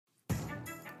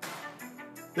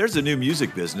There's a new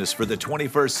music business for the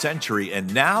 21st century,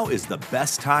 and now is the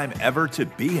best time ever to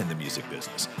be in the music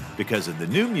business. Because in the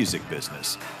new music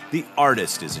business, the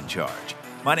artist is in charge.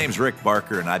 My name's Rick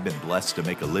Barker, and I've been blessed to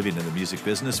make a living in the music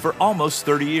business for almost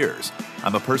 30 years.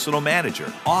 I'm a personal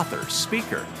manager, author,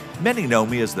 speaker. Many know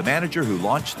me as the manager who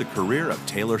launched the career of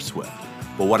Taylor Swift.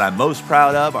 But what I'm most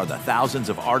proud of are the thousands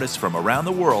of artists from around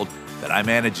the world that I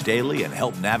manage daily and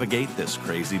help navigate this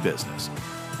crazy business.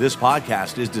 This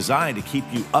podcast is designed to keep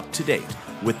you up to date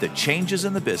with the changes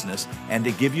in the business and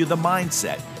to give you the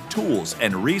mindset, tools,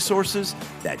 and resources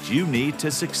that you need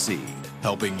to succeed.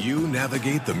 Helping you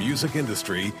navigate the music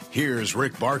industry, here's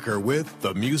Rick Barker with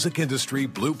the Music Industry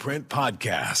Blueprint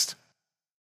Podcast.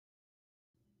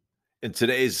 In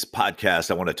today's podcast,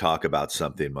 I want to talk about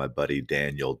something my buddy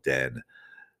Daniel Den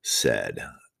said.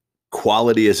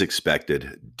 Quality is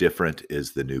expected, different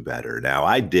is the new better. Now,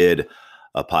 I did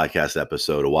a podcast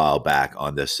episode a while back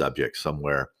on this subject,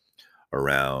 somewhere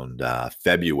around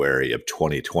February of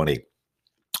 2020.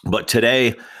 But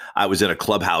today I was in a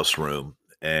Clubhouse room,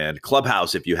 and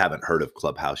Clubhouse, if you haven't heard of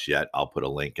Clubhouse yet, I'll put a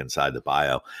link inside the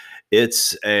bio.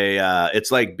 It's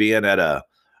like being at a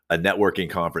networking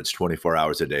conference 24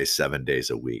 hours a day, 7 days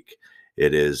a week.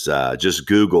 It is just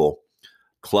Google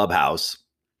Clubhouse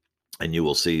and you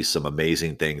will see some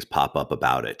amazing things pop up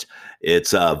about it.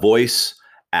 It's a voice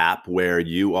app where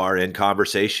you are in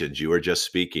conversations. You are just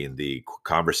speaking. The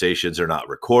conversations are not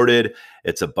recorded.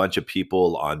 It's a bunch of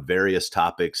people on various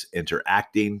topics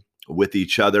interacting with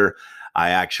each other. I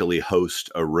actually host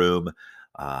a room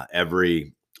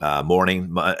every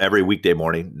weekday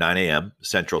morning, 9 a.m.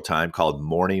 Central Time, called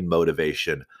Morning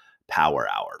Motivation Power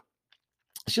Hour.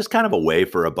 It's just kind of a way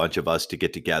for a bunch of us to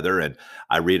get together, and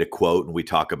I read a quote and we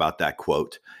talk about that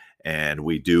quote. And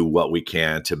we do what we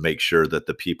can to make sure that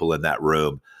the people in that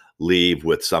room leave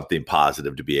with something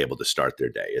positive to be able to start their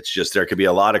day. It's just, there could be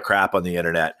a lot of crap on the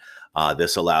internet.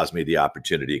 This allows me the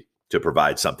opportunity to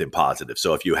provide something positive.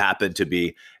 So if you happen to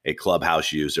be a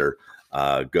Clubhouse user,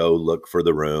 go look for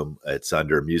the room. It's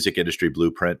under Music Industry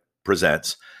Blueprint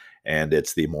Presents, and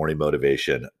it's the Morning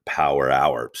Motivation Power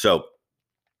Hour. So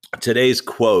today's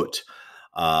quote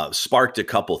sparked a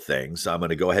couple things. I'm going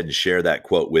to go ahead and share that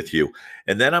quote with you.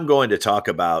 And then I'm going to talk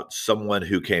about someone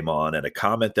who came on and a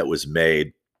comment that was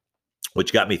made,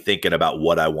 which got me thinking about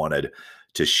what I wanted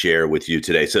to share with you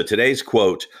today. So today's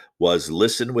quote was,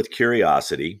 "Listen with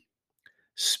curiosity,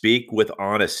 speak with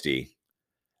honesty,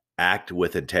 act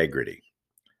with integrity."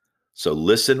 So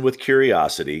listen with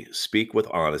curiosity, speak with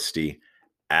honesty,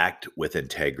 act with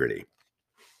integrity.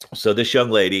 So this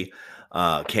young lady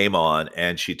came on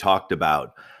and she talked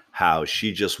about how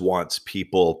she just wants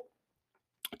people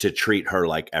to treat her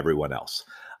like everyone else.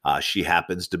 She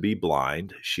happens to be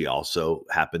blind. She also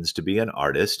happens to be an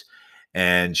artist,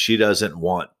 and she doesn't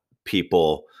want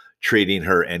people treating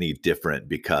her any different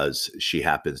because she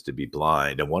happens to be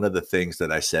blind. And one of the things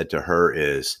that I said to her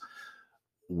is,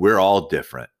 we're all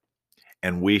different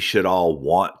and we should all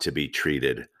want to be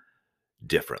treated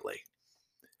differently.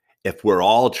 If we're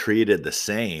all treated the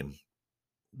same,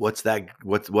 what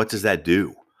does that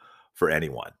do for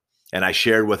anyone? And I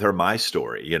shared with her my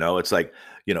story. It's like,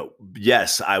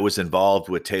 yes, I was involved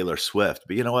with Taylor Swift,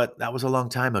 but you know what? That was a long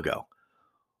time ago.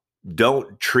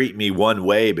 Don't treat me one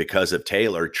way because of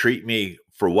Taylor. Treat me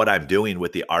for what I'm doing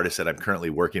with the artist that I'm currently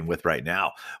working with right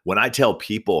now. When I tell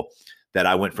people that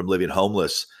I went from living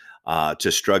homeless to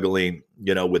struggling,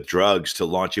 with drugs, to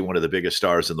launching one of the biggest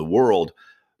stars in the world,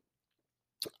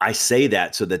 I say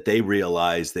that so that they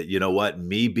realize that,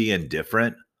 me being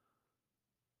different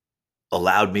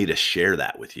allowed me to share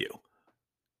that with you.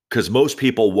 Because most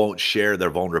people won't share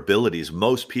their vulnerabilities.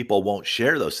 Most people won't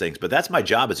share those things. But that's my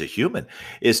job as a human,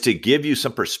 is to give you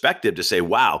some perspective to say,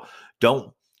 wow,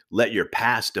 don't let your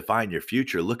past define your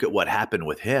future. Look at what happened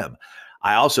with him.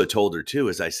 I also told her too,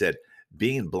 as I said,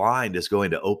 being blind is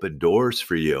going to open doors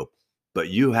for you, but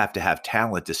you have to have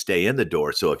talent to stay in the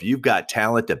door. So if you've got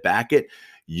talent to back it,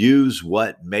 use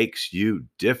what makes you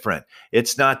different.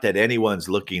 It's not that anyone's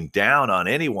looking down on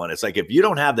anyone. It's like, if you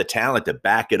don't have the talent to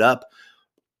back it up,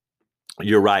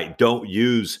 you're right. Don't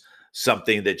use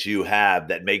something that you have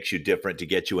that makes you different to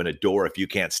get you in a door if you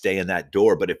can't stay in that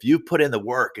door. But if you put in the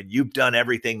work and you've done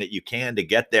everything that you can to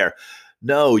get there,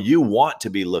 no, you want to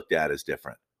be looked at as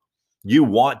different. You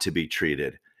want to be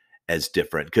treated as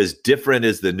different, because different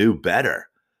is the new better.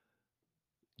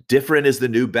 Different is the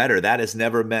new better. That has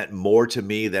never meant more to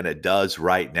me than it does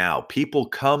right now. People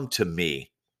come to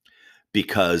me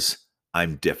because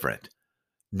I'm different,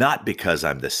 not because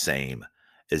I'm the same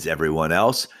as everyone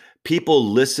else. People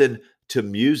listen to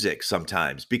music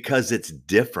sometimes because it's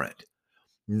different,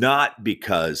 not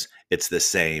because it's the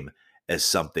same as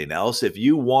something else. If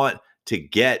you want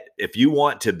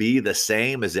to be the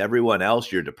same as everyone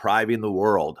else, you're depriving the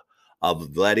world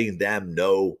of letting them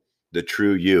know the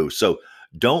true you. So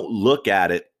don't look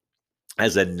at it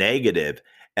as a negative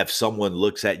if someone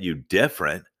looks at you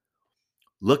different.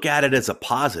 Look at it as a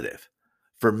positive.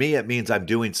 For me, it means I'm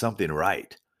doing something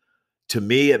right. To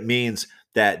me, it means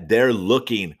that they're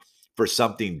looking for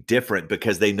something different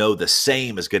because they know the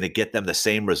same is going to get them the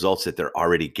same results that they're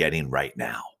already getting right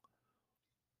now.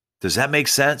 Does that make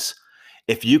sense?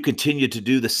 If you continue to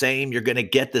do the same, you're going to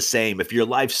get the same. If your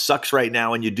life sucks right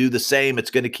now and you do the same,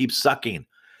 it's going to keep sucking.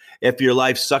 If your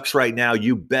life sucks right now,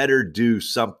 you better do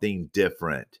something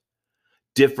different.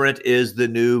 Different is the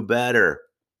new better.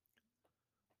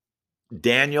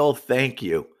 Daniel, thank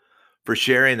you for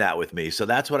sharing that with me. So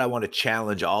that's what I want to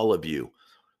challenge all of you.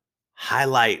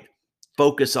 Highlight,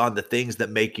 focus on the things that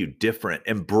make you different,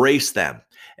 embrace them,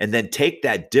 and then take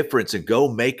that difference and go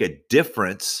make a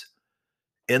difference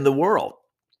in the world.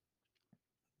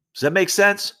 Does that make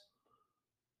sense?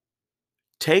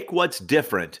 Take what's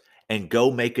different and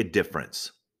go make a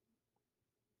difference.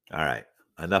 All right,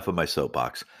 enough of my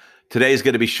soapbox. Today's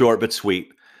going to be short but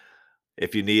sweet.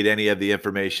 If you need any of the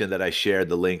information that I shared,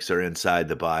 the links are inside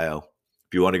the bio.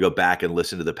 If you want to go back and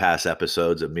listen to the past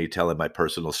episodes of me telling my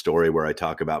personal story where I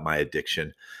talk about my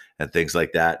addiction and things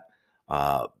like that,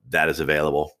 that is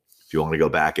available. If you want to go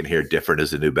back and hear Different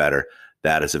is the New Better,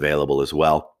 that is available as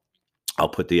well. I'll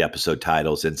put the episode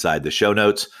titles inside the show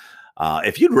notes.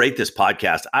 If you'd rate this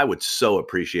podcast, I would so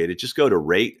appreciate it. Just go to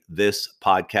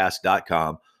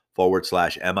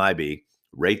ratethispodcast.com/MIB,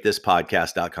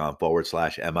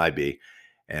 ratethispodcast.com/MIB,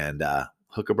 and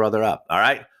hook a brother up. All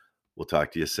right. We'll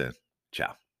talk to you soon.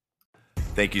 Ciao.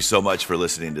 Thank you so much for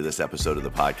listening to this episode of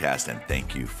the podcast, and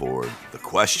thank you for the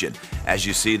question. As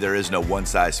you see, there is no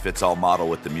one-size-fits-all model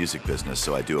with the music business,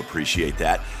 so I do appreciate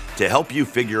that. To help you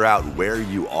figure out where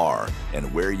you are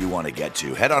and where you want to get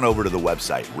to, head on over to the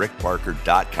website,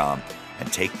 rickbarker.com,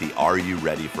 and take the Are You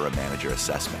Ready for a Manager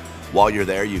assessment. While you're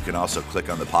there, you can also click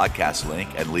on the podcast link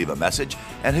and leave a message,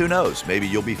 and who knows, maybe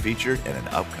you'll be featured in an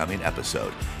upcoming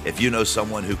episode. If you know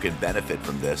someone who can benefit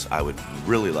from this, I would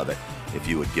really love it if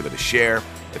you would give it a share,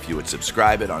 if you would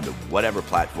subscribe it onto whatever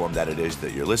platform that it is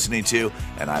that you're listening to,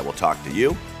 and I will talk to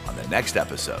you on the next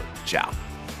episode. Ciao.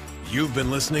 You've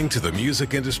been listening to the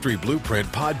Music Industry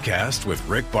Blueprint podcast with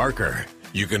Rick Barker.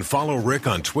 You can follow Rick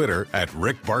on Twitter at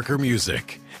Rick Barker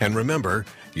Music. And remember,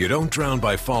 you don't drown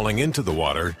by falling into the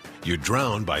water, you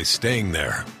drown by staying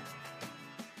there.